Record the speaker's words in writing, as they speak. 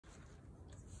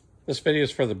This video is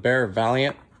for the Bear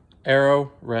Valiant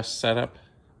arrow rest setup.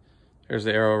 Here's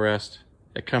the arrow rest.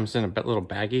 It comes in a little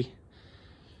baggie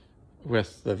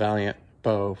with the Valiant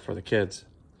bow for the kids.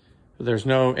 There's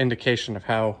no indication of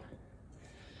how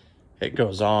it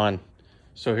goes on.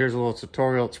 So here's a little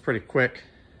tutorial. It's pretty quick.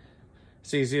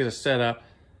 It's easy to set up.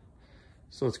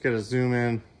 So let's get a zoom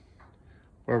in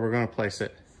where we're going to place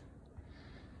it.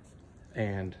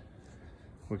 And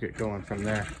we'll get going from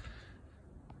there.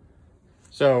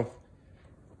 So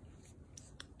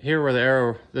here where the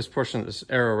arrow, this portion of this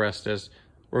arrow rest is,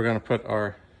 we're going to put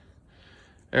our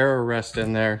arrow rest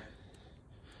in there.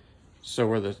 So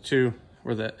where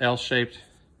the L-shaped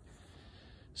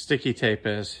sticky tape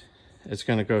is, it's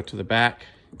going to go to the back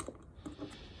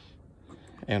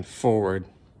and forward.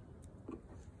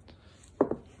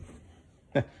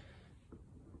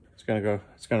 It's going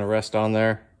to rest on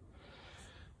there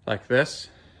like this.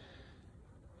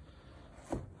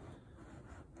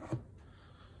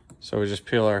 So we just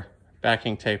peel our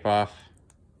backing tape off,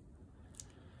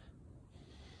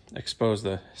 expose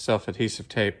the self-adhesive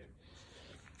tape,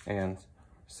 and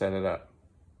set it up.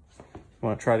 You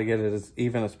want to try to get it as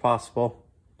even as possible.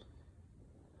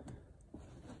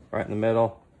 Right in the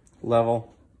middle,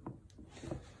 level.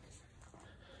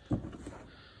 And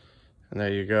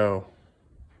there you go.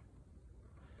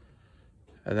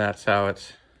 And that's how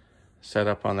it's set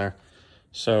up on there.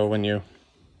 So when you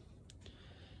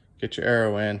get your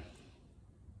arrow in,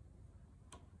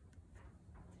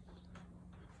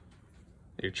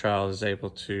 your child is able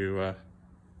to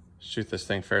shoot this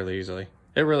thing fairly easily.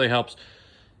 It really helps.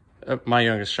 My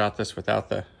youngest shot this without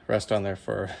the rest on there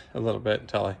for a little bit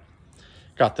until I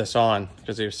got this on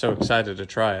because he was so excited to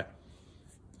try it.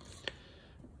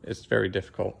 It's very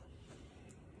difficult.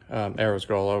 Arrows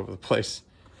go all over the place.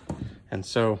 And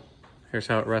so here's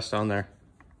how it rests on there.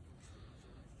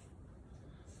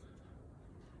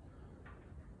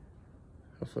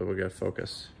 Hopefully we'll get a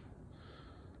focus.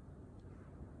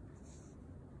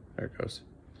 There it goes.